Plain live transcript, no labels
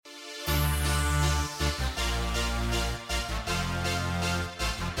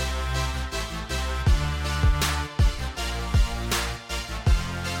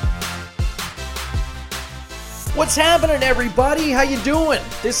What's happening, everybody? How you doing?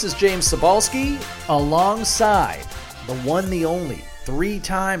 This is James Cybulski alongside the one, the only,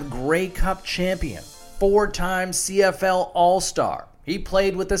 3-time Grey Cup champion, 4-time CFL All-Star. He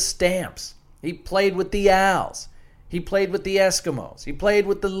played with the Stamps. He played with the Als. He played with the Eskimos. He played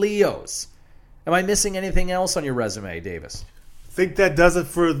with the Leos. Am I missing anything else on your resume, Davis? I think that does it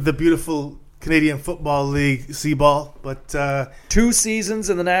for the beautiful Canadian Football League, C-Ball. But 2 seasons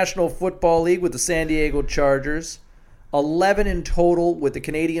in the National Football League with the San Diego Chargers, 11 in total with the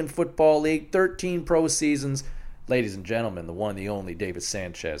Canadian Football League, 13 pro seasons. Ladies and gentlemen, the one, the only, David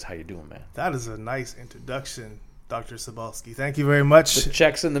Sanchez. How you doing, man? That is a nice introduction, Dr. Cybulski. Thank you very much. The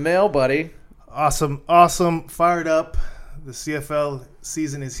check's in the mail, buddy. Awesome. Fired up. The CFL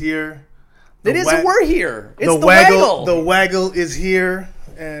season is here. We're here. It's the Waggle. The Waggle is here.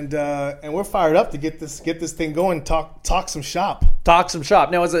 And we're fired up to get this thing going. Talk some shop. Talk some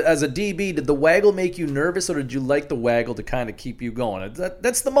shop. Now, as a DB, did the Waggle make you nervous, or did you like the Waggle to kind of keep you going?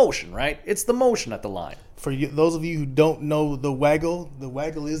 That's the motion, right? It's the motion at the line. For you, those of you who don't know the Waggle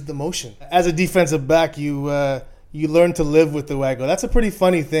is the motion. As a defensive back, you learn to live with the Waggle. That's a pretty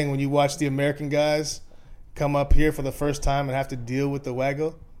funny thing when you watch the American guys come up here for the first time and have to deal with the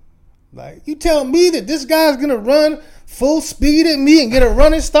Waggle. Like, you tell me that this guy's going to run full speed at me and get a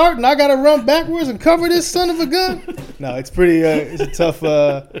running start, and I got to run backwards and cover this son of a gun? No, it's pretty. It's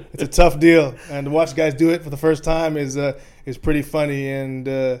a tough deal, and to watch guys do it for the first time is pretty funny, and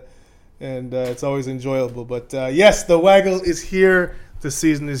it's always enjoyable. But yes, the Waggle is here. The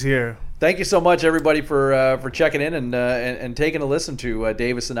season is here. Thank you so much, everybody, for checking in and taking a listen to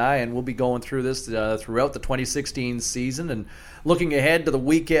Davis and I. And we'll be going through this throughout the 2016 season and looking ahead to the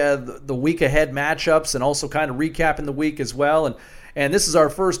week ahead matchups, and also kind of recapping the week as well. And this is our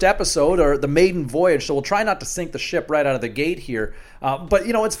first episode, or the maiden voyage, so we'll try not to sink the ship right out of the gate here. But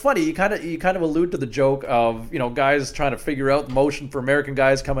it's funny. You kind of allude to the joke of guys trying to figure out the motion for American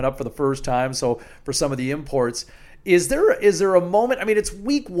guys coming up for the first time. So for some of the imports. Is there a moment? I mean, it's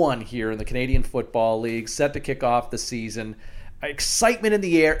week 1 here in the Canadian Football League, set to kick off the season. Excitement in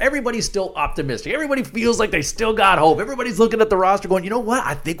the air. Everybody's still optimistic. Everybody feels like they still got hope. Everybody's looking at the roster going, you know what?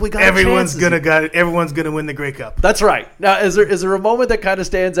 I think we got Everyone's gonna win the Grey Cup. That's right. Now, is there a moment that kind of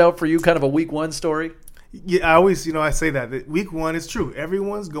stands out for you, kind of a week 1 story? Yeah, I always, I say that week 1 is true.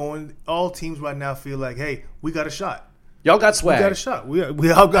 Everyone's going. All teams right now feel like, hey, we got a shot. Y'all got swag. We got a shot.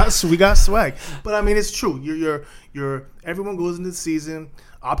 We all got swag. But I mean, it's true. You're everyone goes into the season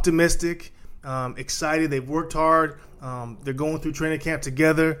optimistic, excited. They've worked hard. They're going through training camp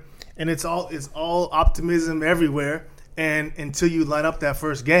together, and it's all optimism everywhere. And until you line up that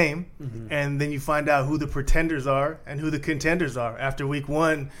first game, and then you find out who the pretenders are and who the contenders are after week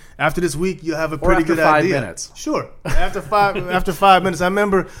 1. After this week, you'll have a pretty good idea. 5 minutes. Sure. After 5 minutes. I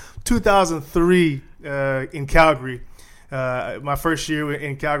remember 2003 in Calgary. My first year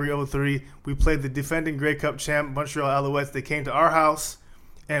in Calgary, 2003, we played the defending Grey Cup champ Montreal Alouettes. They came to our house,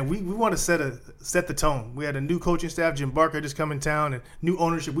 and we want to set the tone. We had a new coaching staff, Jim Barker just come in town, and new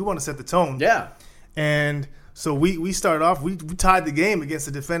ownership. We want to set the tone. Yeah. And so we started off. We tied the game against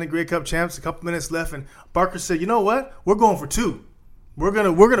the defending Grey Cup champs. A couple minutes left, and Barker said, "You know what? We're going for 2. We're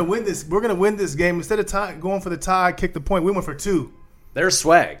gonna win this. We're gonna win this game instead of going for the tie, kick the point. We went for 2. There's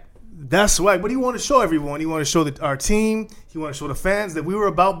swag." That's right. But he wanted to show everyone. He wanted to show our team. He wanted to show the fans that we were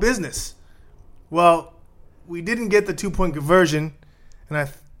about business. Well, we didn't get the 2-point conversion. And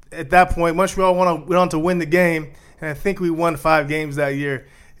at that point, Montreal went on to win the game. And I think we won 5 games that year.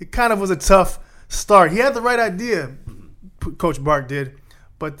 It kind of was a tough start. He had the right idea, Coach Bark did.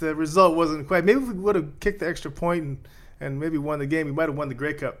 But the result wasn't quite. Maybe if we would have kicked the extra point and maybe won the game, we might have won the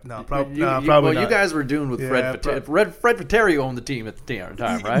Grey Cup. No, probably not. Well, you guys were doomed with Fred Viteri owned the team at the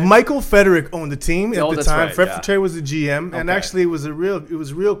time, right? Michael Frederick owned the team at the time. Right, Fred Viteri was the GM, and actually it was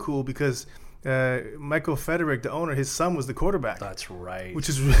real cool because Michael Frederick, the owner, his son was the quarterback. That's right. Which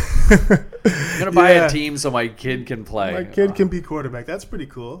is I'm gonna buy a team so my kid can play. My kid can be quarterback. That's pretty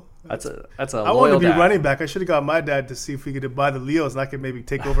cool. That's a I wanted to be running back. I should have got my dad to see if we could buy the Leos, and I could maybe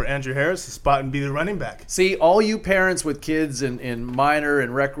take over Andrew Harris' spot and be the running back. See, all you parents with kids in minor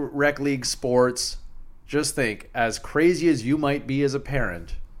and rec league sports, just think, as crazy as you might be as a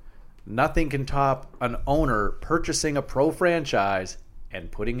parent, nothing can top an owner purchasing a pro franchise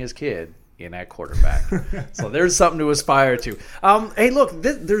and putting his kid in at quarterback. So there's something to aspire to. Hey, look,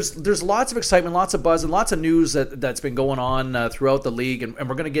 there's lots of excitement, lots of buzz, and lots of news that's been going on throughout the league, and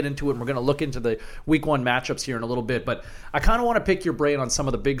we're going to get into it, and we're going to look into the week 1 matchups here in a little bit. But I kind of want to pick your brain on some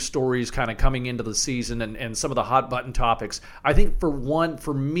of the big stories kind of coming into the season and some of the hot button topics. I think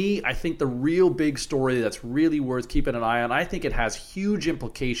for me, I think the real big story that's really worth keeping an eye on, I think it has huge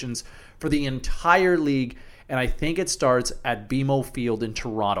implications for the entire league, and I think it starts at BMO Field in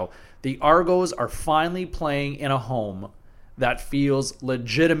Toronto. The Argos are finally playing in a home that feels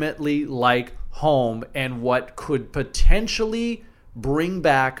legitimately like home, and what could potentially bring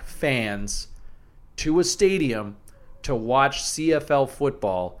back fans to a stadium to watch CFL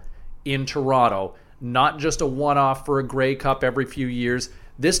football in Toronto, not just a one-off for a Grey Cup every few years.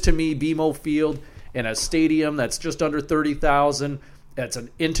 This, to me, BMO Field, in a stadium that's just under 30,000, that's an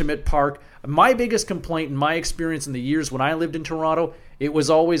intimate park. My biggest complaint in my experience in the years when I lived in Toronto, it was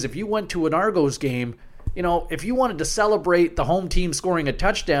always, if you went to an Argos game, if you wanted to celebrate the home team scoring a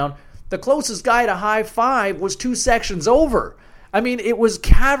touchdown, the closest guy to high five was 2 sections over. I mean, it was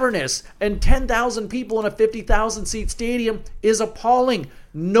cavernous, and 10,000 people in a 50,000-seat stadium is appalling.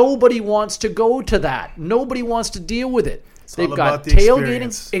 Nobody wants to go to that. Nobody wants to deal with it. They've got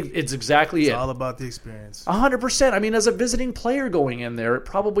tailgating. It's exactly it. It's all about the experience. 100%. I mean, as a visiting player going in there, it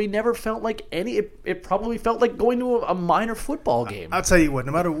probably never felt like it probably felt like going to a minor football game. I'll tell you what,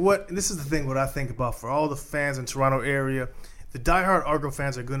 no matter what, and this is the thing what I think about for all the fans in Toronto area, the diehard Argo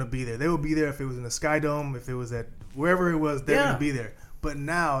fans are going to be there. They will be there if it was in the Sky Dome, if it was at wherever it was, they're going to be there. But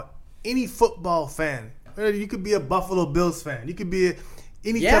now, any football fan, you could be a Buffalo Bills fan, you could be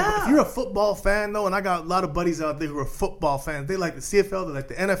if you're a football fan, though, and I got a lot of buddies out there who are football fans, they like the CFL, they like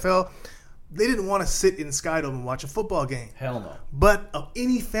the NFL, they didn't want to sit in Sky Dome and watch a football game. Hell no. But of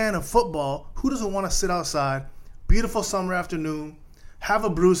any fan of football, who doesn't want to sit outside, beautiful summer afternoon, have a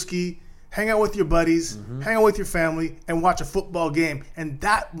brewski, hang out with your buddies, hang out with your family, and watch a football game, and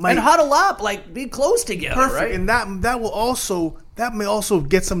that might huddle up, like be close together, perfect, right? And that may also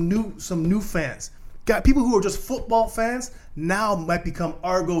get some new fans. Got people who are just football fans now might become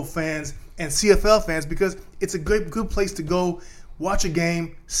Argo fans and CFL fans because it's a good place to go watch a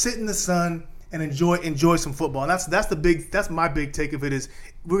game, sit in the sun, and enjoy some football. And that's my big take of it is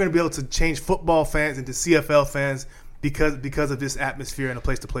we're going to be able to change football fans into CFL fans because of this atmosphere and a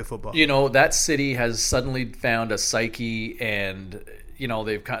place to play football. That city has suddenly found a psyche, and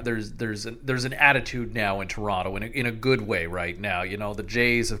there's an attitude now in Toronto in a good way right now. The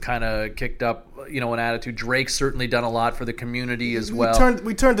Jays have kind of kicked up an attitude. Drake's certainly done a lot for the community as well.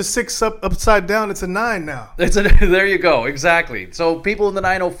 We turned the 6 upside down. It's a 9 now. There you go, exactly. So people in the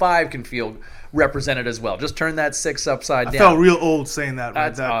 905 can feel represented as well. Just turn that 6 upside down. I felt real old saying that.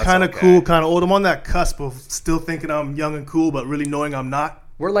 Right? Kind of cool, kind of old. I'm on that cusp of still thinking I'm young and cool, but really knowing I'm not.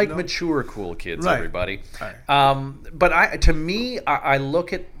 We're like mature, cool kids, right. Everybody. Right. But I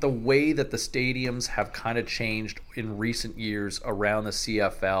look at the way that the stadiums have kind of changed in recent years around the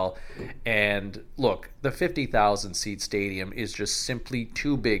CFL. And look, the 50,000-seat stadium is just simply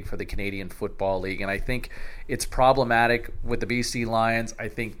too big for the Canadian Football League. And I think it's problematic with the BC Lions. I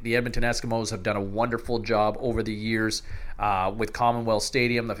think the Edmonton Eskimos have done a wonderful job over the years with Commonwealth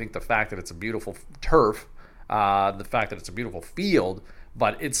Stadium. I think the fact that it's a beautiful turf, the fact that it's a beautiful field,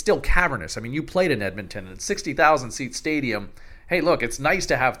 but it's still cavernous. I mean, you played in Edmonton, and 60,000-seat stadium. Hey, look, it's nice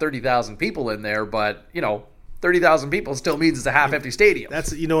to have 30,000 people in there, but, 30,000 people still means it's a half-empty stadium.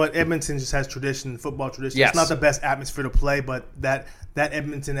 That's what Edmonton just has tradition, football tradition. Yes. It's not the best atmosphere to play, but that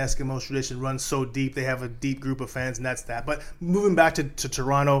Edmonton Eskimos tradition runs so deep. They have a deep group of fans, and that's that. But moving back to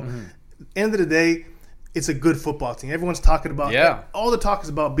Toronto, end of the day, it's a good football team. Everyone's talking about all the talk is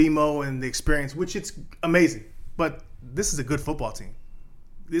about BMO and the experience, which it's amazing. But this is a good football team.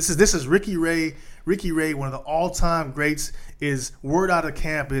 This is Ricky Ray. Ricky Ray, one of the all-time greats, is word out of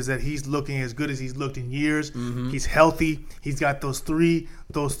camp is that he's looking as good as he's looked in years. He's healthy. He's got those three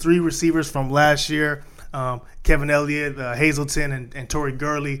receivers from last year, Kevin Elliott, Hazelton, and Torrey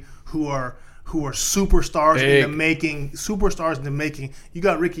Gurley, who are superstars in the making. You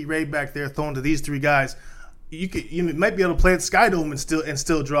got Ricky Ray back there throwing to these 3 guys. You might be able to play at Sky Dome and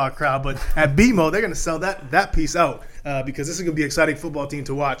still draw a crowd, but at BMO they're going to sell that piece out because this is going to be an exciting football team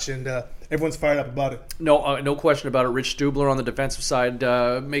to watch, and everyone's fired up about it. No question about it. Rich Stubler on the defensive side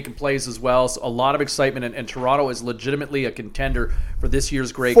making plays as well. So a lot of excitement, and Toronto is legitimately a contender for this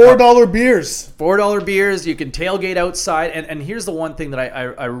year's Grey Cup. $4 beers. $4 beers. You can tailgate outside, and here's the one thing that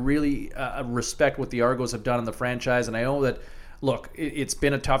I really respect what the Argos have done in the franchise, and I know that. Look, it's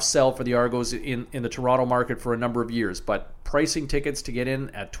been a tough sell for the Argos in the Toronto market for a number of years, but pricing tickets to get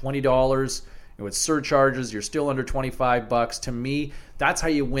in at $20 with surcharges, you're still under $25. To me, that's how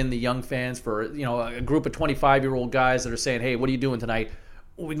you win the young fans for a group of 25-year-old guys that are saying, "Hey, what are you doing tonight?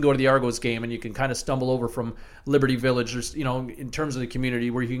 We can go to the Argos game," and you can kind of stumble over from Liberty Village, in terms of the community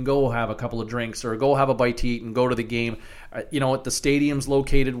where you can go have a couple of drinks or go have a bite to eat and go to the game. The stadium's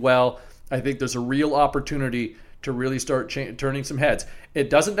located well. I think there's a real opportunity to really start turning some heads. It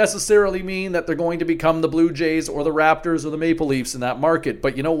doesn't necessarily mean that they're going to become the Blue Jays or the Raptors or the Maple Leafs in that market.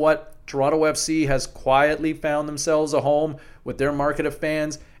 But you know what? Toronto FC has quietly found themselves a home with their market of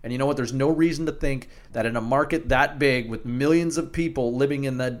fans. And you know what? There's no reason to think that in a market that big with millions of people living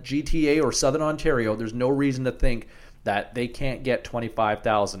in the GTA or Southern Ontario, there's no reason to think that they can't get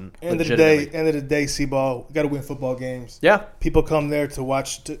 25,000. End of the day, C-ball, you got to win football games. Yeah, people come there to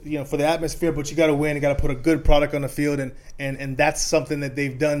watch, for the atmosphere, but you got to win. You got to put a good product on the field, and that's something that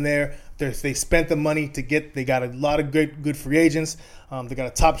they've done there. They spent the money to get. They got a lot of good free agents. They got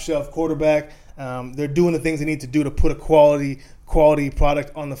a top shelf quarterback. They're doing the things they need to do to put a quality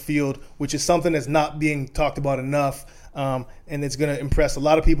product on the field, which is something that's not being talked about enough. And it's going to impress a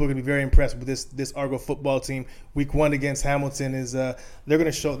lot of people. Are going to be very impressed with this Argo football team. Week 1 against Hamilton is they're going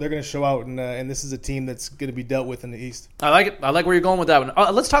to show out, and this is a team that's going to be dealt with in the East. I like it. I like where you're going with that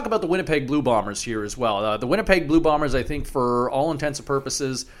one. Let's talk about the Winnipeg Blue Bombers here as well. The Winnipeg Blue Bombers, I think, for all intents and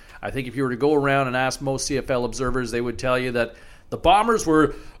purposes, I think if you were to go around and ask most CFL observers, they would tell you that the Bombers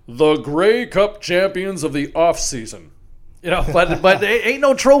were the Grey Cup champions of the offseason. But there ain't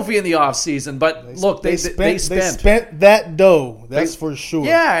no trophy in the offseason. But look, they spent that dough. That's for sure.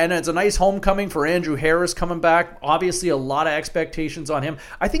 Yeah, and it's a nice homecoming for Andrew Harris coming back. Obviously, a lot of expectations on him.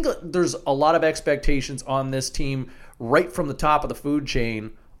 I think there's a lot of expectations on this team right from the top of the food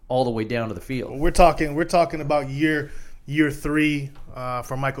chain all the way down to the field. We're talking about year 3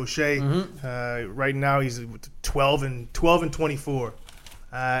 for Mike O'Shea. Mm-hmm. Right now, he's 12 and 24.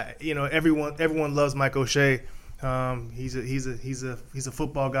 Everyone loves Mike O'Shea. He's a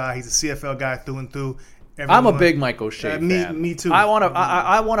football guy. He's a CFL guy through and through. I'm a big Mike O'Shea fan. Me too. I want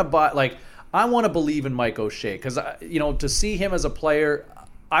to believe in Mike O'Shea because to see him as a player,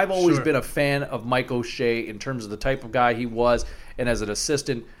 I've always been a fan of Mike O'Shea in terms of the type of guy he was, and as an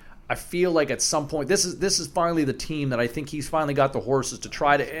assistant, I feel like at some point this is finally the team that I think he's finally got the horses to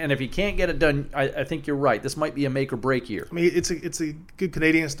try to. And if he can't get it done, I think you're right. This might be a make or break year. I mean, it's a good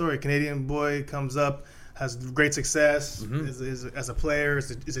Canadian story. Canadian boy comes up. Has great success as a player,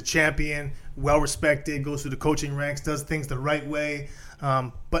 is a champion, well respected, goes through the coaching ranks, does things the right way.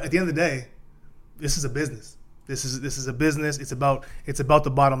 But at the end of the day, this is a business. This is a business. It's about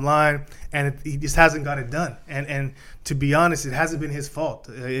the bottom line, and he just hasn't got it done. And to be honest, it hasn't been his fault.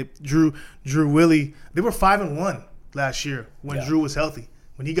 Drew Willie, they were 5-1 last year when Drew was healthy.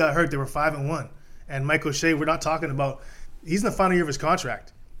 When he got hurt, they were 5-1. And Mike O'Shea, we're not talking about. He's in the final year of his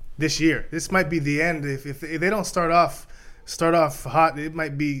contract. This year, this might be the end. If they don't start off hot, he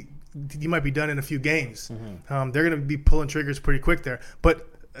might be done in a few games. Mm-hmm. They're going to be pulling triggers pretty quick there. But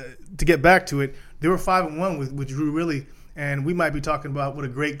to get back to it, they were 5-1 with Drew Willie, and we might be talking about what a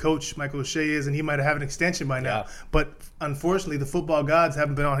great coach Michael O'Shea is, and he might have an extension by now. Yeah. But unfortunately, the football gods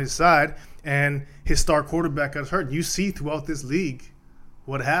haven't been on his side, and his star quarterback got hurt. You see throughout this league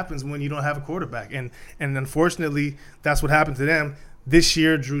what happens when you don't have a quarterback, and unfortunately, that's what happened to them. This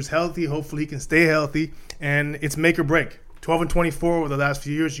year, Drew's healthy. Hopefully, he can stay healthy, and it's make or break. 12 and 24 over the last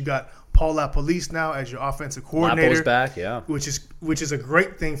few years. You got Paul LaPolice now as your offensive coordinator. Lapo's back, yeah. Which is a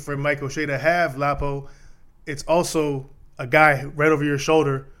great thing for Mike O'Shea to have, Lapo. It's also a guy right over your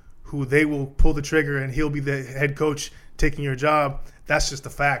shoulder who they will pull the trigger, and he'll be the head coach taking your job. That's just a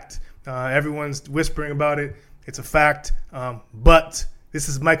fact. Everyone's whispering about it. It's a fact. But this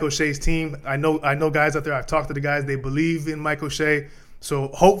is Mike O'Shea's team. I know guys out there. I've talked to the guys. They believe in Mike O'Shea. So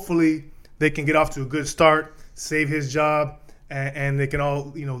hopefully they can get off to a good start, save his job, and they can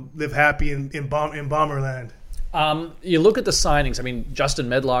all live happy in Bomberland. You look at the signings. I mean, Justin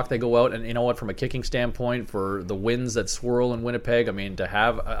Medlock, they go out, and you know what, from a kicking standpoint, for the winds that swirl in Winnipeg, I mean, to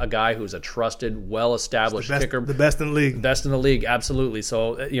have a guy who's a trusted, well-established kicker. The best in the league. Best in the league, absolutely.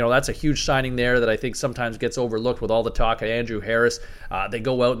 So, that's a huge signing there that I think sometimes gets overlooked with all the talk of Andrew Harris. They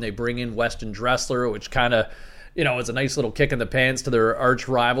go out and they bring in Weston Dressler, which kind of, it's a nice little kick in the pants to their arch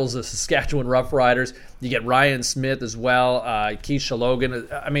rivals, the Saskatchewan Roughriders. You get Ryan Smith as well, Keith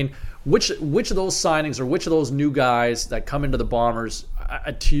Shalogan. I mean, which of those signings or which of those new guys that come into the Bombers,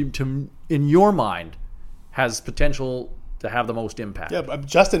 a team in your mind, has potential to have the most impact? Yeah,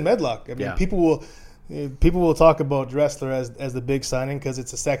 Justin Medlock. I mean, people will talk about Dressler as the big signing because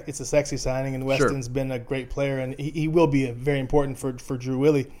it's a sexy signing, and Weston's been a great player, and he will be very important for Drew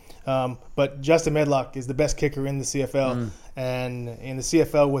Willie. But Justin Medlock is the best kicker in the CFL, and in the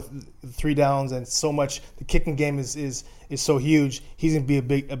CFL with 3 downs and so much, the kicking game is so huge. He's going to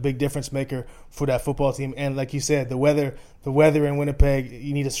be a big difference maker for that football team. And like you said, the weather in Winnipeg,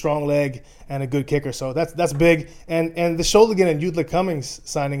 you need a strong leg and a good kicker. So that's big. And the Sholigan and Yudla Cummings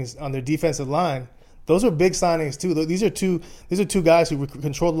signings on their defensive line, those are big signings too. These are two guys who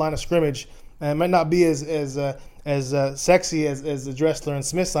control the line of scrimmage. And it might not be as sexy as the Dressler and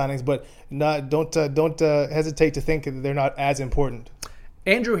Smith signings, but don't hesitate to think that they're not as important.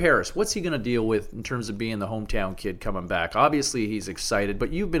 Andrew Harris, what's he going to deal with in terms of being the hometown kid coming back? Obviously, he's excited,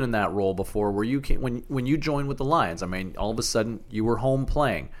 but you've been in that role before where you when you joined with the Lions. I mean, all of a sudden you were home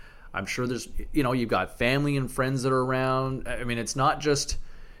playing. I'm sure there's, you've got family and friends that are around. I mean, it's not just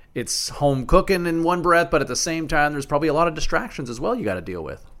it's home cooking in one breath, but at the same time, there's probably a lot of distractions as well you got to deal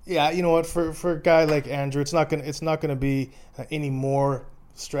with. Yeah, you know what? For a guy like Andrew, it's not gonna be any more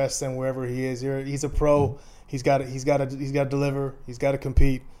stress than wherever he is. He's a pro. He's got to deliver. He's got to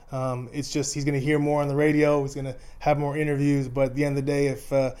compete. It's just he's going to hear more on the radio. He's going to have more interviews. But at the end of the day,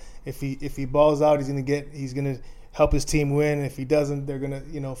 if he balls out, he's going to help his team win. If he doesn't, they're going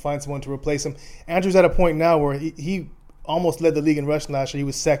to find someone to replace him. Andrew's at a point now where he almost led the league in rushing last year. He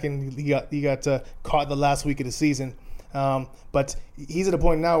was second. He got caught the last week of the season. But he's at a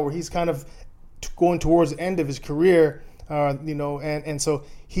point now where he's kind of going towards the end of his career. And so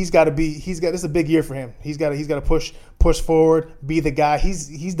this is a big year for him. He's got to push forward, be the guy.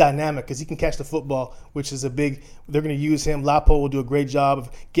 He's dynamic because he can catch the football, which is they're going to use him. Lapo will do a great job of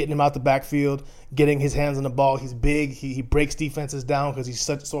getting him out the backfield, getting his hands on the ball. He's big. He breaks defenses down because he's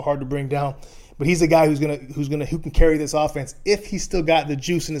so hard to bring down. But he's the guy who can carry this offense if he's still got the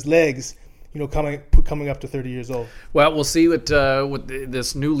juice in his legs. Coming up to 30 years old. Well, we'll see what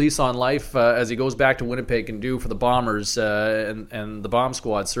this new lease on life as he goes back to Winnipeg can do for the Bombers and the Bomb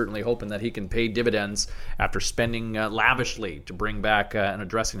Squad. Certainly hoping that he can pay dividends after spending lavishly to bring back and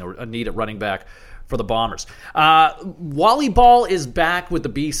addressing a need at running back for the Bombers. Wally Ball is back with the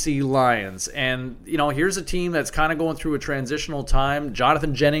BC Lions, and here's a team that's kind of going through a transitional time.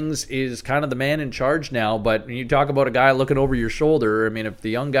 Jonathan Jennings is kind of the man in charge now, but when you talk about a guy looking over your shoulder, I mean, if the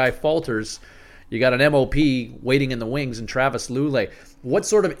young guy falters, you got an MOP waiting in the wings and Travis Lulay. What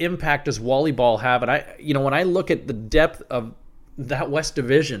sort of impact does Wally Ball have? And when I look at the depth of that West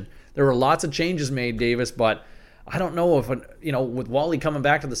Division, there were lots of changes made, Davis, but I don't know if with Wally coming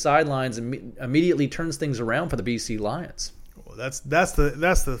back to the sidelines immediately turns things around for the BC Lions. Well, that's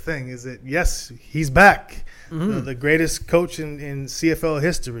the thing is that yes, he's back, the greatest coach in CFL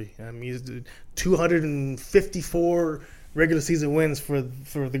history. I mean, he's 254 regular season wins for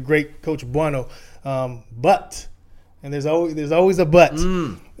the great Coach Bueno, but and there's always a but.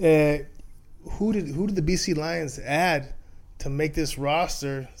 Who did the BC Lions add to make this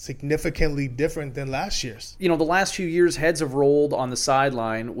roster significantly different than last year's? The last few years, heads have rolled on the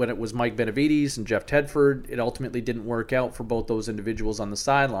sideline when it was Mike Benavides and Jeff Tedford. It ultimately didn't work out for both those individuals on the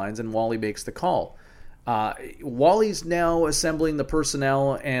sidelines, and Wally makes the call. Wally's now assembling the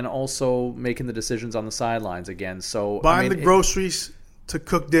personnel and also making the decisions on the sidelines again. So buying the groceries to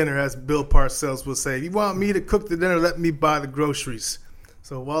cook dinner, as Bill Parcells will say. You want me to cook the dinner, let me buy the groceries.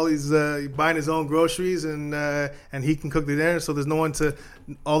 So Wally's buying his own groceries, and he can cook the dinner. So there's no one to.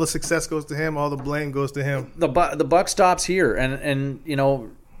 All the success goes to him. All the blame goes to him. The buck stops here, and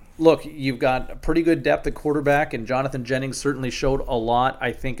look, you've got a pretty good depth at quarterback, and Jonathan Jennings certainly showed a lot,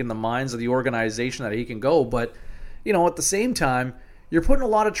 I think, in the minds of the organization that he can go. But at the same time, you're putting a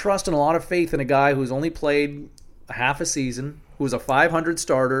lot of trust and a lot of faith in a guy who's only played half a season, who's a 500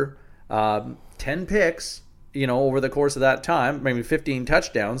 starter, 10 picks. Over the course of that time, maybe 15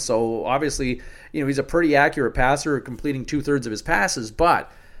 touchdowns. So obviously, he's a pretty accurate passer, completing 2/3 of his passes. But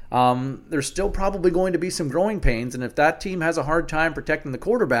there's still probably going to be some growing pains. And if that team has a hard time protecting the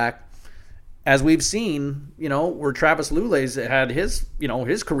quarterback, as we've seen, where Travis Lulay's had his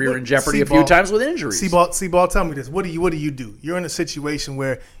career in jeopardy a few times with injuries. C-Ball, tell me this. What do you do? You're in a situation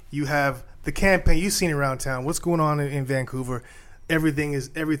where you have the campaign you've seen around town. What's going on in Vancouver? Everything is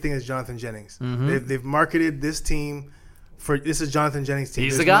Jonathan Jennings. Mm-hmm. They've marketed this team for this is Jonathan Jennings' team.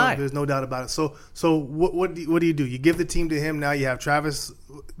 He's the guy. There's no doubt about it. So what do you do? You give the team to him now. You have Travis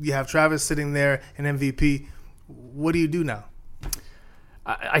sitting there, an MVP. What do you do now?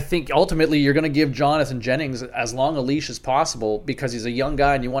 I think ultimately you're going to give Jonathan Jennings as long a leash as possible because he's a young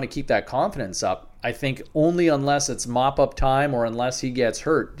guy and you want to keep that confidence up. I think only unless it's mop-up time or unless he gets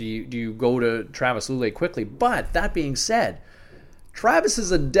hurt do you go to Travis Lulay quickly. But that being said, Travis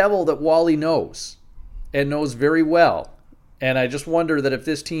is a devil that Wally knows and knows very well. And I just wonder that if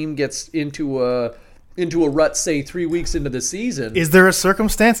this team gets into a rut, say 3 weeks into the season. Is there a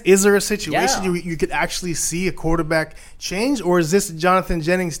circumstance? Is there a situation you could actually see a quarterback change? Or is this Jonathan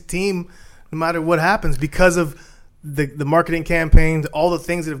Jennings' team, no matter what happens, because of the marketing campaign, all the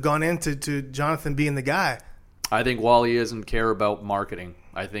things that have gone into Jonathan being the guy? I think Wally doesn't care about marketing.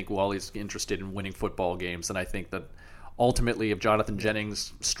 I think Wally's interested in winning football games. And I think that ultimately, if Jonathan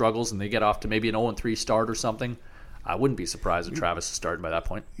Jennings struggles and they get off to maybe an 0-3 start or something, I wouldn't be surprised if Travis is starting by that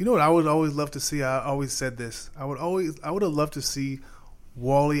point. You know what I would always love to see? I always said this. I would have loved to see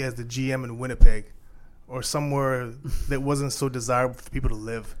Wally as the GM in Winnipeg or somewhere that wasn't so desirable for people to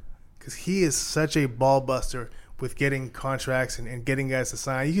live, because he is such a ball buster with getting contracts and getting guys to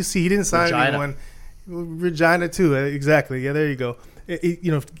sign. You can see he didn't sign anyone. Regina too, exactly. Yeah, there you go.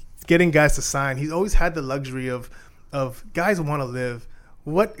 Getting guys to sign. He's always had the luxury of guys want to live.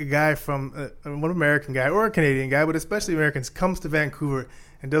 What a guy from one American guy or a Canadian guy, but especially Americans, comes to Vancouver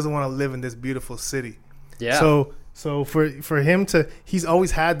and doesn't want to live in this beautiful city. Yeah. So for him to, he's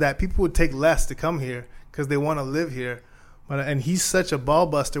always had that. People would take less to come here because they want to live here. And he's such a ball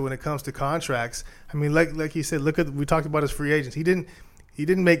buster when it comes to contracts. I mean, like you said, we talked about his free agents. He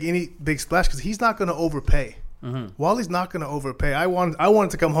didn't make any big splash because he's not going to overpay. Mm-hmm. Wally's not going to overpay. I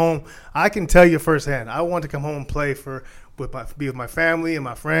wanted to come home. I can tell you firsthand. I wanted to come home and play be with my family and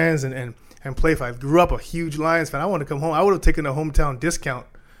my friends and play. If I grew up a huge Lions fan, I wanted to come home. I would have taken a hometown discount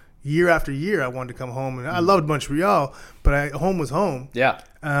year after year. I wanted to come home, and I loved Montreal, but home was home. Yeah.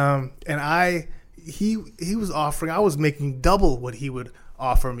 He was offering. I was making double what he would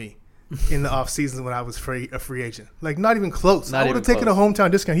offer me in the off season when I was a free agent. Like, not even close. I would have taken a hometown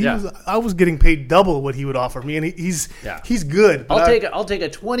discount. I was getting paid double what he would offer me, and he's good. I'll take a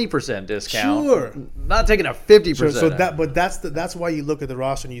 20% discount. Sure, not taking a 50%. Sure, that's why you look at the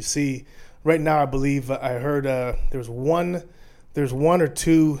roster and you see right now. I believe I heard there's one or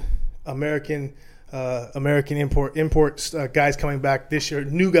two American import guys coming back this year.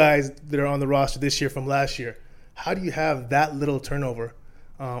 New guys that are on the roster this year from last year. How do you have that little turnover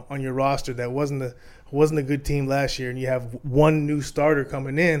on your roster that wasn't a good team last year, and you have one new starter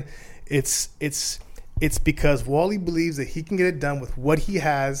coming in? It's because Wally believes that he can get it done with what he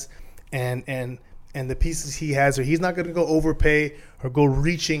has and the pieces he has, or he's not going to go overpay or go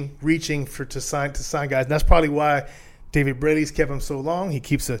reaching to sign guys. And that's probably why David Brady's kept him so long. He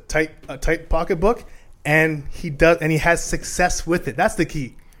keeps a tight pocketbook, and he has success with it. That's the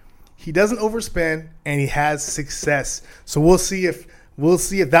key. He doesn't overspend, and he has success. So we'll see if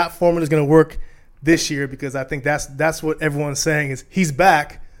that formula is going to work this year, because I think that's what everyone's saying is he's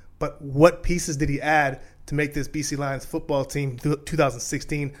back, but what pieces did he add to make this BC Lions football team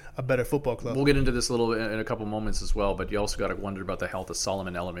 2016 a better football club? We'll get into this a little bit in a couple moments as well, but you also got to wonder about the health of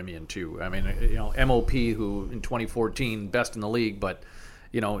Solomon Elimimian too. I mean, MOP, who in 2014 best in the league, but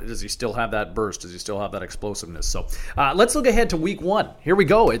does he still have that burst? Does he still have that explosiveness? So let's look ahead to week 1. Here we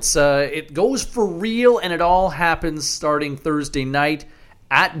go. It goes for real, and it all happens starting Thursday night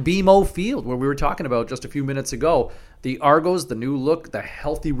at BMO Field, where we were talking about just a few minutes ago. The Argos, the new look, the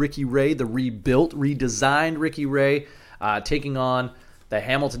healthy Ricky Ray, the rebuilt, redesigned Ricky Ray, taking on the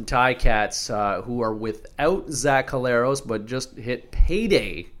Hamilton Ticats, who are without Zach Caleros, but just hit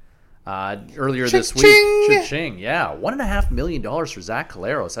payday earlier this week. Cha-ching. Yeah, $1.5 million for Zach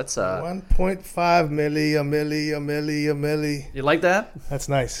Caleros. That's 1.5 milli. You like that? That's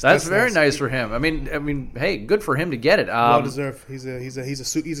nice. That's very nice for him. I mean, hey, good for him to get it. Well deserved. He's a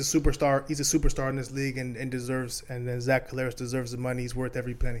superstar. He's a superstar in this league and deserves. And then Zach Caleros deserves the money. He's worth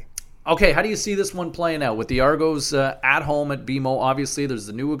every penny. Okay, how do you see this one playing out with the Argos at home at BMO? Obviously, there's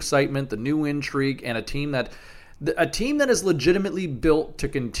the new excitement, the new intrigue, and a team that is legitimately built to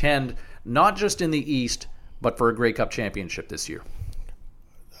contend not just in the East, but for a Grey Cup championship this year.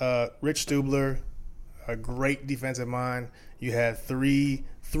 Rich Stubler, a great defensive mind. You had three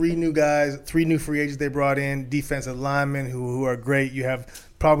new guys, 3 new free agents they brought in, defensive linemen who are great. You have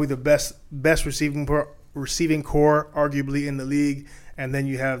probably the best receiving core arguably in the league, and then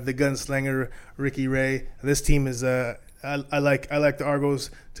you have the gunslinger Ricky Ray. This team is I like the Argos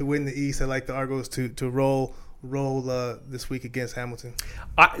to win the East. I like the Argos to roll this week against Hamilton.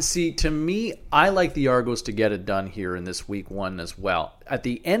 To me, I like the Argos to get it done here in this week 1 as well. At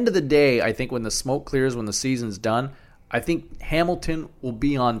the end of the day, I think when the smoke clears, when the season's done, I think Hamilton will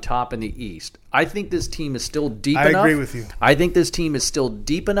be on top in the East. I think this team is still deep enough. I agree with you. I think this team is still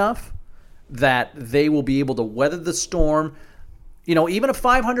deep enough that they will be able to weather the storm. Even a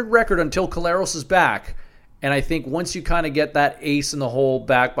 500 record until Caleros is back. And I think once you kind of get that ace in the hole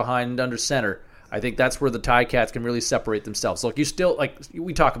back behind under center, I think that's where the Ticats can really separate themselves. Look, you still,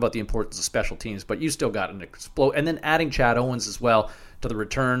 we talk about the importance of special teams, but you still got an explode. And then adding Chad Owens as well to the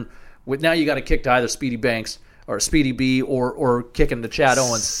return. Now you got to kick to either Speedy Banks or Speedy B or kicking to Chad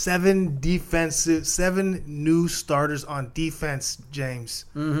Owens. 7 new starters on defense, James,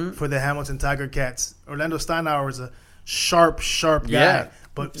 for the Hamilton Tiger Cats. Orlando Steinauer is a sharp guy. Yeah,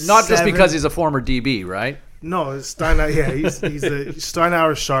 but not just because he's a former DB, right? No, Steinauer. Yeah,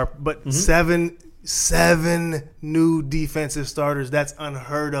 Steinauer is sharp, but 7 new defensive starters. That's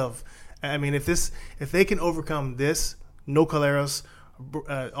unheard of I mean, if they can overcome this, no Caleros,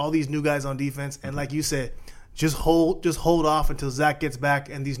 all these new guys on defense, and like you said, just hold off until Zach gets back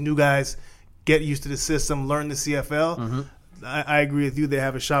and these new guys get used to the system, learn the CFL. Mm-hmm. I agree with you. They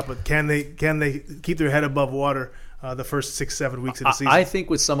have a shot, but can they keep their head above water the first 6-7 weeks of the season? I think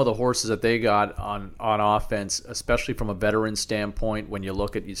with some of the horses that they got on offense, especially from a veteran standpoint, when you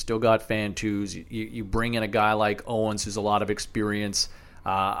look at, you still got Fantus, you bring in a guy like Owens who's a lot of experience.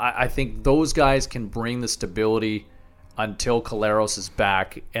 I think those guys can bring the stability until Caleros is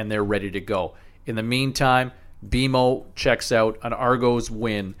back and they're ready to go. In the meantime, BMO checks out an Argos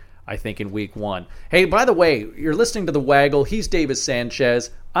win, I think, in week 1. Hey, by the way, you're listening to The Waggle. He's Davis Sanchez.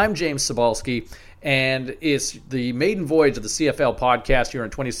 I'm James Cybulski. And it's the maiden voyage of the CFL podcast here in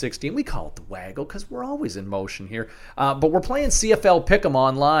 2016. We call it The Waggle because we're always in motion here. But we're playing CFL Pick Em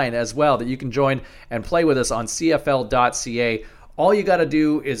online as well, that you can join and play with us on CFL.ca. All you got to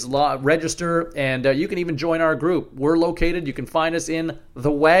do is register, and you can even join our group. We're located. You can find us in The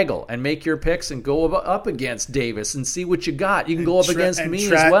Waggle and make your picks and go up against Davis and see what you got. You can go up against me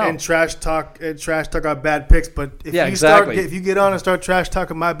as well. And trash talk our bad picks. But if you get on and start trash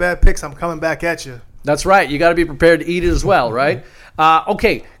talking my bad picks, I'm coming back at you. That's right. You got to be prepared to eat it as well, right?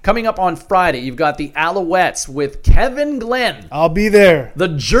 Okay, coming up on Friday, you've got the Alouettes with Kevin Glenn. I'll be there. The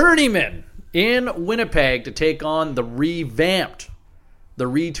journeyman in Winnipeg to take on the revamped, the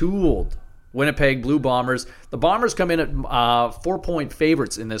retooled Winnipeg Blue Bombers. The Bombers come in at 4-point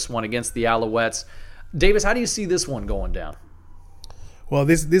favorites in this one against the Alouettes. Davis, how do you see this one going down? Well,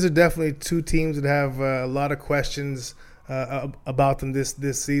 these are definitely two teams that have a lot of questions about them this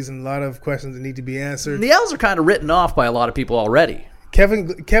season. A lot of questions that need to be answered. The Owls are kind of written off by a lot of people already. Kevin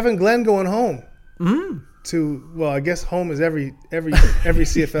Glenn going home. Mm-hmm. I guess home is every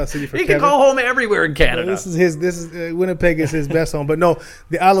CFL city for He Kevin. can call home everywhere in Canada. This is Winnipeg is his best home. But no,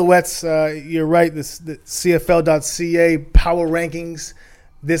 the Alouettes, you're right. The CFL.ca power rankings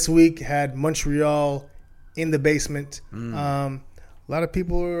this week had Montreal in the basement. A lot of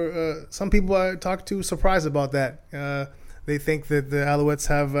people some people I talked to surprised about that. They think that the Alouettes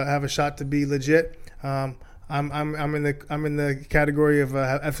have a shot to be legit. I'm in the category of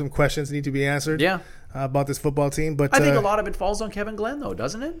have some questions that need to be answered. Yeah. About this football team, but I think a lot of it falls on Kevin Glenn, though,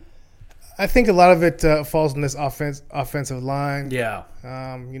 doesn't it? I think a lot of it falls on this offensive line. Yeah.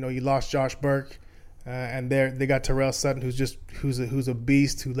 You lost Josh Burke, and they got Terrell Sutton, who's a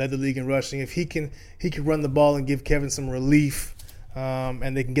beast, who led the league in rushing. If he can run the ball and give Kevin some relief,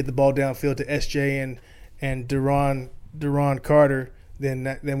 and they can get the ball downfield to SJ and Duron Carter,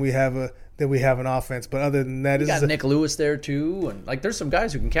 then we have an offense. But other than that, you got Nick Lewis there too, and there's some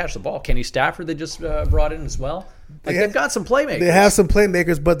guys who can catch the ball. Kenny Stafford they just brought in as well. They've got some playmakers. They have some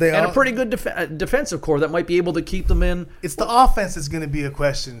playmakers, but they and a pretty good defensive core that might be able to keep them in. It's the offense that's going to be a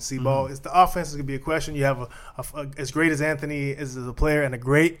question, C-Ball. It's the offense that's going to be a question. You have as great as Anthony is as a player and a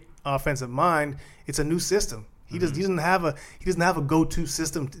great offensive mind. It's a new system. He doesn't have a go-to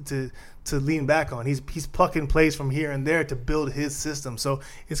system to lean back on. He's plucking plays from here and there to build his system. So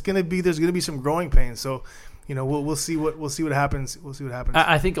there's gonna be some growing pains. So we'll see what happens. We'll see what happens.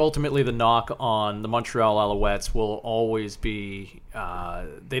 I think ultimately the knock on the Montreal Alouettes will always be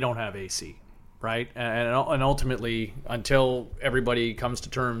they don't have AC, right? And ultimately until everybody comes to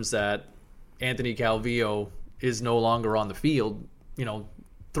terms that Anthony Calvillo is no longer on the field,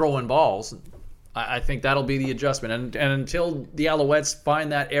 throwing balls. I think that'll be the adjustment. And until the Alouettes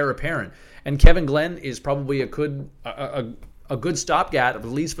find that heir apparent. And Kevin Glenn is probably a good stopgap, at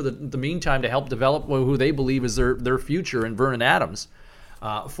least for the meantime, to help develop who they believe is their future in Vernon Adams,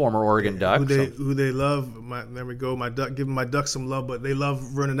 former Oregon Duck. Who they love. There we go. My Duck, giving my Ducks some love, but they love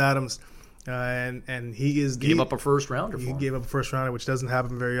Vernon Adams. And he gave up a first rounder. He gave up a first rounder, which doesn't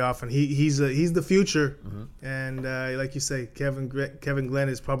happen very often. He's the future, and like you say, Kevin Glenn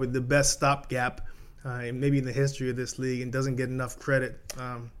is probably the best stopgap, maybe in the history of this league, and doesn't get enough credit.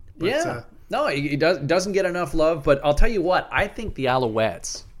 No, he doesn't get enough love. But I'll tell you what, I think the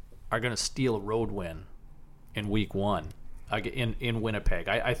Alouettes are going to steal a road win in week 1 in Winnipeg.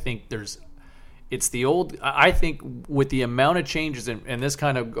 I think there's. It's the old. I think with the amount of changes, and this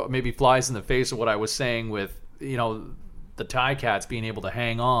kind of maybe flies in the face of what I was saying with the Ticats being able to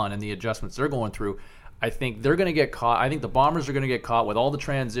hang on and the adjustments they're going through. I think they're going to get caught. I think the Bombers are going to get caught with all the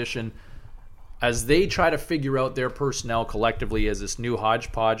transition as they try to figure out their personnel collectively as this new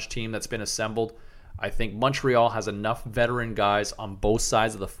hodgepodge team that's been assembled. I think Montreal has enough veteran guys on both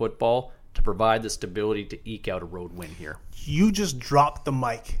sides of the football to provide the stability to eke out a road win here. You just dropped the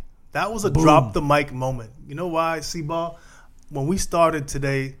mic. That was a drop the mic moment. You know why, C-Ball? When we started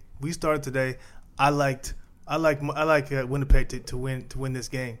today, I liked Winnipeg to win this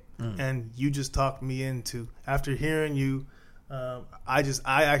game. and you just talked me into. After hearing you, I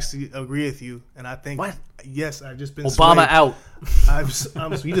actually agree with you, and I think what? Yes, I've just been Obama swayed.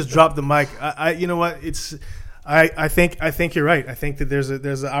 out. You just dropped the mic. You know what? I think you're right. I think that there's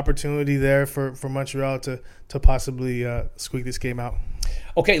an opportunity there for Montreal to possibly squeak this game out.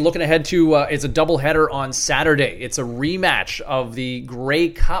 Okay, looking ahead to it's a doubleheader on Saturday. It's a rematch of the Grey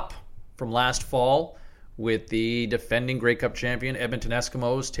Cup from last fall with the defending Grey Cup champion Edmonton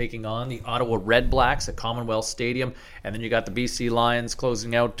Eskimos taking on the Ottawa Red Blacks at Commonwealth Stadium. And then you got the BC Lions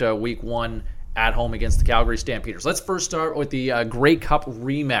closing out week 1 at home against the Calgary Stampeders. Let's first start with the Grey Cup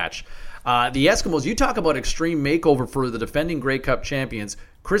rematch. The Eskimos, you talk about extreme makeover for the defending Grey Cup champions.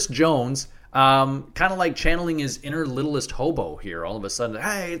 Chris Jones, kind of like channeling his inner littlest hobo here. All of a sudden,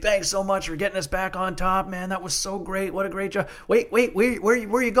 hey, thanks so much for getting us back on top, man. That was so great. What a great job. Wait, where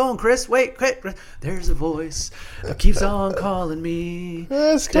are you going, Chris? Wait, Chris. There's a voice that keeps on calling me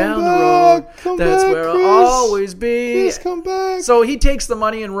down the road. That's where Chris. I'll always be. Chris, come back. So he takes the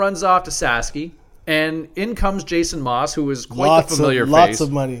money and runs off to Saski, and in comes Jason Moss, who is quite the familiar face. Lots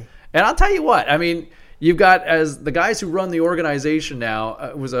of money. And I'll tell you what, I mean, you've got, as the guys who run the organization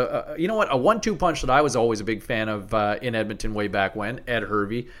now, was a 1-2 punch that I was always a big fan of in Edmonton way back when, Ed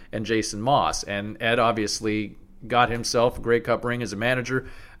Hervey and Jason Moss. And Ed obviously got himself a Grey Cup ring as a manager,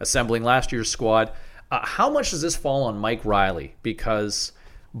 assembling last year's squad. How much does this fall on Mike Riley? Because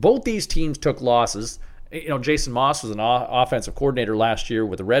both these teams took losses. You know, Jason Moss was an offensive coordinator last year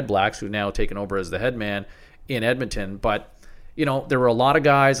with the Red Blacks, who've now taken over as the head man in Edmonton. But you know, there were a lot of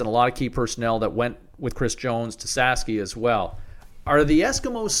guys and a lot of key personnel that went with Chris Jones to Saski as well. Are the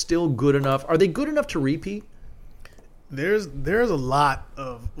Eskimos still good enough? Are they good enough to repeat? There's a lot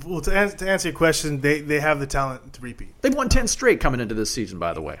of to answer your question, they have the talent to repeat. They've won 10 straight coming into this season,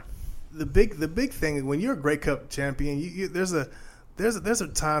 by the way. The big thing when you're a Grey Cup champion, there's a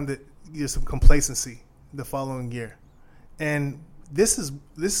time that there's some complacency the following year, and this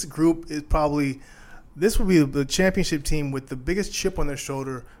group is probably. This will be the championship team with the biggest chip on their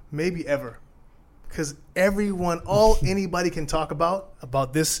shoulder maybe ever. Because anybody can talk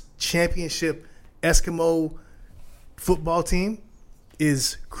about this championship Eskimo football team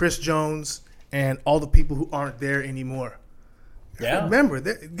is Chris Jones and all the people who aren't there anymore. Yeah.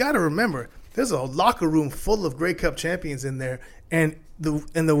 Got to remember, there's a locker room full of Grey Cup champions in there, and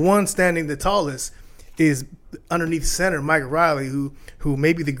the one standing the tallest is underneath center Mike Riley, who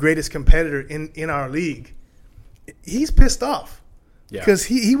may be the greatest competitor in our league. He's pissed off because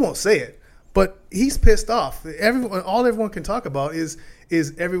he won't say it, but he's pissed off. Everyone can talk about is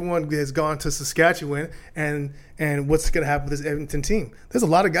everyone has gone to Saskatchewan and what's going to happen with this Edmonton team. There's a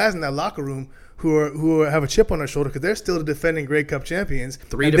lot of guys in that locker room who have a chip on their shoulder because they're still the defending Grey Cup champions.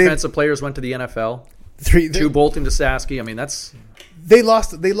 3 defensive players went to the NFL. 2 bolting to Saski. I mean, that's. They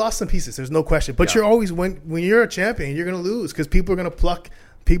lost some pieces. There's no question. But you're always when you're a champion, you're going to lose because people are going to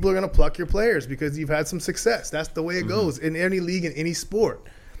pluck your players because you've had some success. That's the way it goes in any league, in any sport.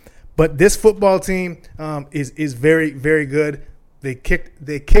 But this football team is very, very good. They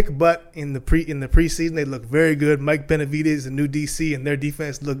kick butt in the preseason. They look very good. Mike Benavidez is a new DC, and their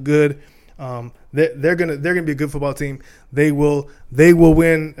defense look good. They're gonna be a good football team. They will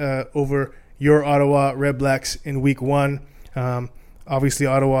win over your Ottawa Red Blacks in week 1. Obviously,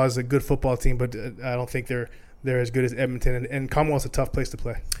 Ottawa is a good football team, but I don't think they're as good as Edmonton. And Commonwealth's a tough place to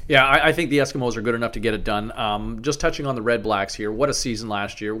play. Yeah, I think the Eskimos are good enough to get it done. Just touching on the Red Blacks here, what a season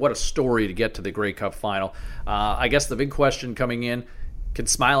last year. What a story to get to the Grey Cup final. I guess the big question coming in, can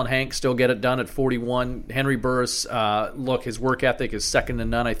Smiling Hank still get it done at 41? Henry Burris, look, his work ethic is second to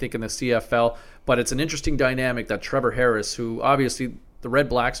none, I think, in the CFL. But it's an interesting dynamic that Trevor Harris, who obviously – the Red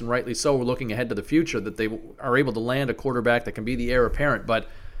Blacks, and rightly so, were looking ahead to the future, that they are able to land a quarterback that can be the heir apparent. But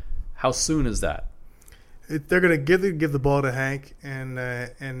how soon is that? They're going to give the ball to Hank, and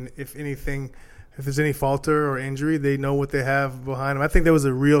if anything, if there's any falter or injury, they know what they have behind them. I think that was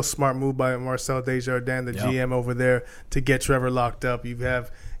a real smart move by Marcel Desjardins, the GM over there, to get Trevor locked up. You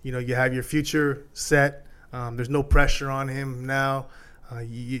have your future set. There's no pressure on him now.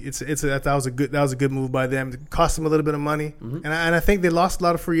 That was a good move by them. It cost them a little bit of money, and I think they lost a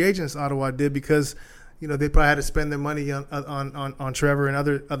lot of free agents. Ottawa did because they probably had to spend their money on Trevor and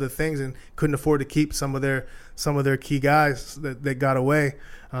other things, and couldn't afford to keep some of their key guys that got away.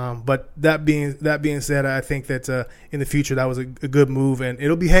 But that being said, I think that in the future that was a good move, and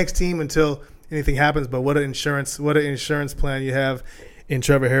it'll be Hank's team until anything happens. But what an insurance plan you have in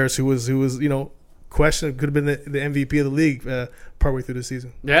Trevor Harris, who was question. Could have been the MVP of the league partway through the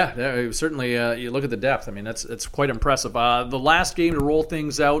season. Yeah, certainly. You look at the depth. I mean, it's quite impressive. The last game to roll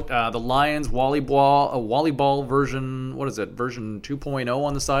things out, the Lions volleyball version. What is it? Version 2.0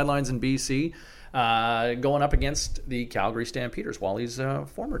 on the sidelines in BC, going up against the Calgary Stampeders, Wally's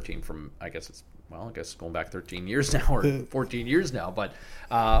former team from I guess going back 13 years now or 14 years now. But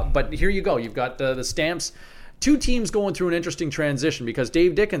here you go. You've got the Stamps. Two teams going through an interesting transition because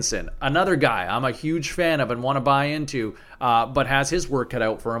Dave Dickinson, another guy I'm a huge fan of and want to buy into, but has his work cut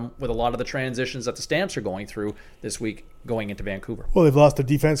out for him with a lot of the transitions that the Stamps are going through this week going into Vancouver. Well, they've lost their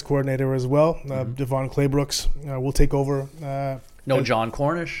defense coordinator as well. Devon Claybrooks will take over. No John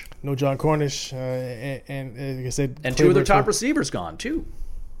Cornish. And like I said, and two of their top receivers gone too.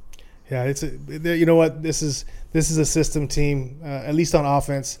 Yeah, you know what? This is a system team. At least on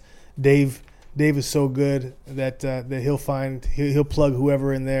offense, Dave is so good that he'll plug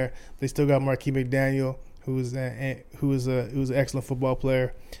whoever in there. They still got Marquis McDaniel, who is an excellent football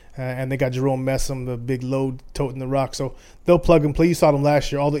player, and they got Jerome Messam, the big load toting the rock. So they'll plug and play. You saw them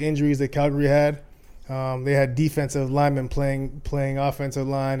last year. All the injuries that Calgary had, they had defensive linemen playing offensive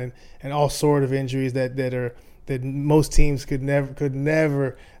line, and all sort of injuries that most teams could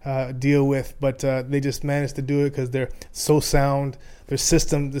never deal with, but they just managed to do it because they're so sound. The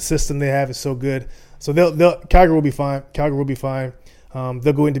system they have is so good. So Calgary will be fine.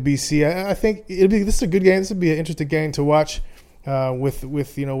 They'll go into BC. I think this is a good game. This will be an interesting game to watch. With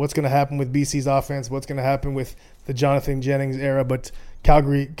what's going to happen with BC's offense, what's going to happen with the Jonathan Jennings era. But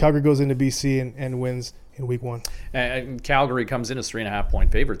Calgary goes into BC and wins in week 1. And Calgary comes in as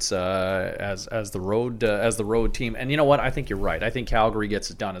 3.5-point favorites as the road team. And you know what? I think you're right. I think Calgary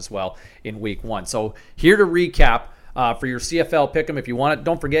gets it done as well in week 1. So here to recap for your CFL Pick 'em. If you want it,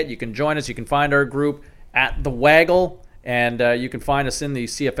 don't forget you can join us. You can find our group at the Waggle. And you can find us in the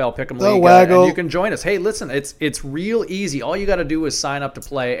CFL Pick 'em League, and you can join us. Hey, listen, it's real easy. All you got to do is sign up to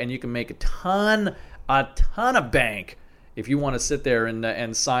play, and you can make a ton of bank if you want to sit there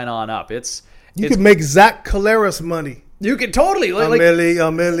and sign on up. You can make Zach Caleras money. You can totally. A milli.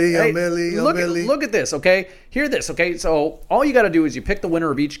 Look at this, okay? Hear this, okay? So all you got to do is you pick the winner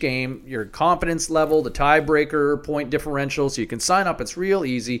of each game, your confidence level, the tiebreaker, point differential, so you can sign up. It's real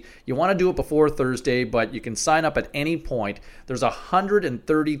easy. You want to do it before Thursday, but you can sign up at any point. There's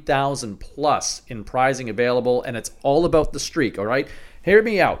 130,000 plus in prizing available, and it's all about the streak, all right? Hear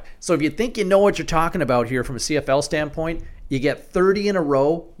me out. So if you think you know what you're talking about here from a CFL standpoint, you get 30 in a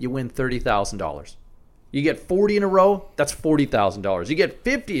row, you win $30,000. You get 40 in a row, that's $40,000. You get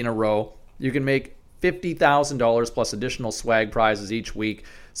 50 in a row, you can make $50,000 plus additional swag prizes each week.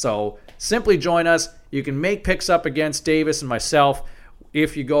 So simply join us. You can make picks up against Davis and myself.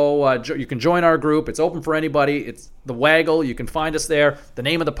 If you go, you can join our group. It's open for anybody. It's the Waggle. You can find us there. The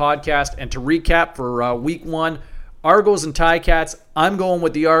name of the podcast. And to recap for week 1, Argos and Ticats. I'm going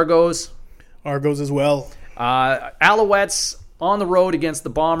with the Argos. Argos as well. Alouettes on the road against the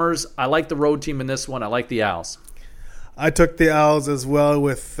Bombers. I like the road team in this one. I like the Owls. I took the Owls as well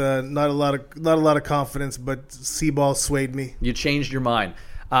with not a lot of confidence, but C-ball swayed me. You changed your mind.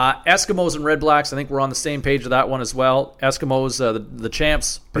 Eskimos and Red Blacks. I think we're on the same page with that one as well. Eskimos, the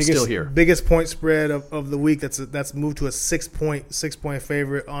champs, are still here. Biggest point spread of the week. That's moved to a 6-point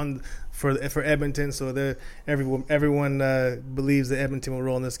favorite for Edmonton. So everyone believes that Edmonton will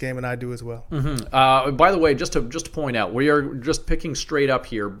roll in this game, and I do as well. Mm-hmm. By the way, just to point out, we are just picking straight up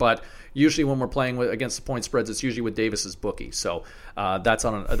here, but usually when we're playing against the point spreads, it's usually with Davis's bookie. So that's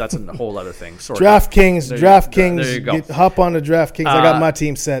a whole other thing. DraftKings. There you go. Hop on to DraftKings. I got my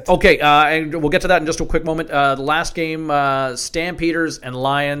team set. Okay, and we'll get to that in just a quick moment. The last game, Stampeders and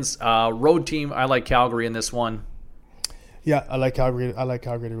Lions. Road team, I like Calgary in this one. Yeah, I like Calgary. I like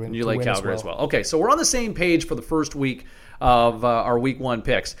Calgary to win. You like Calgary as well. Okay, so we're on the same page for the first week of our Week 1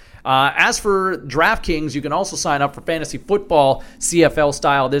 picks. As for DraftKings, you can also sign up for fantasy football CFL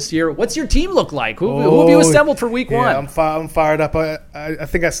style this year. What's your team look like? Who have you assembled for Week 1? I'm fired up. I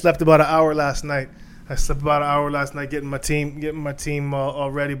think I slept about an hour last night. Getting my team all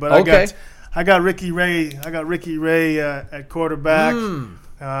ready. But okay. I got Ricky Ray. At quarterback.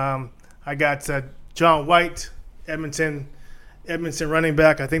 I got John White. Edmonton running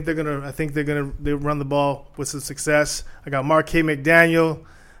back. I think they're gonna run the ball with some success. I got Marquis McDaniel,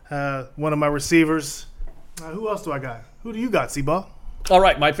 one of my receivers. Who else do I got? Who do you got, C-Ball? All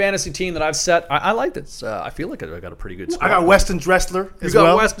right, my fantasy team that I've set. I like this. I feel like I got a pretty good score. I got Weston Dressler as well.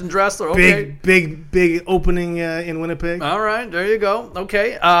 You got Weston Dressler. Okay. Big opening in Winnipeg. All right, there you go.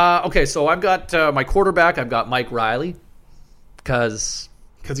 Okay. So I've got my quarterback. I've got Mike Riley because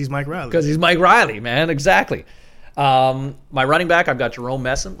he's Mike Riley. Because he's Mike Riley, man. Exactly. My running back, I've got Jerome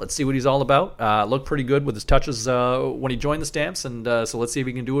Messon. Let's see what he's all about. Looked pretty good with his touches when he joined the Stamps, and so let's see if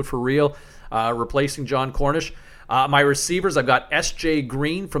he can do it for real, replacing John Cornish. My receivers, I've got S.J.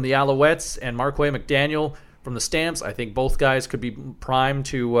 Green from the Alouettes and Marquay McDaniel from the Stamps. I think both guys could be primed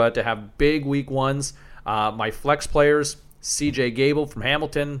to have big week ones. My flex players, C.J. Gable from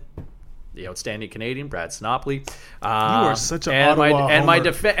Hamilton, the outstanding Canadian, Brad Snopley. You are such an and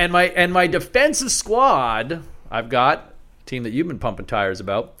Ottawa my defensive squad, I've got a team that you've been pumping tires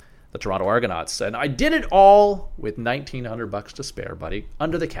about, the Toronto Argonauts. And I did it all with $1,900 to spare, buddy,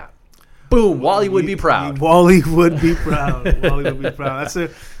 under the cap. Boom, Wally would be proud. Wally would be proud. Wally would be proud. That's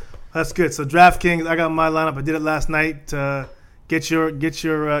it. That's good. So DraftKings, I got my lineup. I did it last night. Get your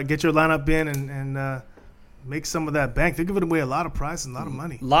lineup in and make some of that bank. They're giving away a lot of prizes and a lot of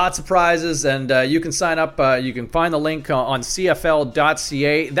money. Lots of prizes, and you can sign up. You can find the link on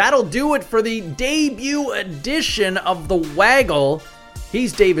CFL.ca. That'll do it for the debut edition of the Waggle.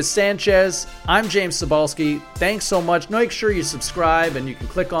 He's Davis Sanchez. I'm James Cybulski. Thanks so much. Make sure you subscribe, and you can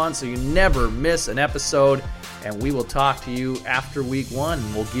click on so you never miss an episode. And we will talk to you after week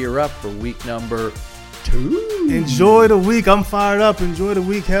 1. We'll gear up for week number 2. Enjoy the week. I'm fired up. Enjoy the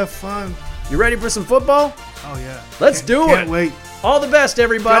week. Have fun. You ready for some football? Oh, yeah. Let's do it. Can't wait. All the best,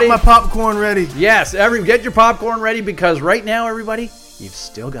 everybody. Got my popcorn ready. Yes, get your popcorn ready because right now, everybody, you've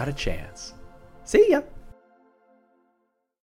still got a chance. See ya.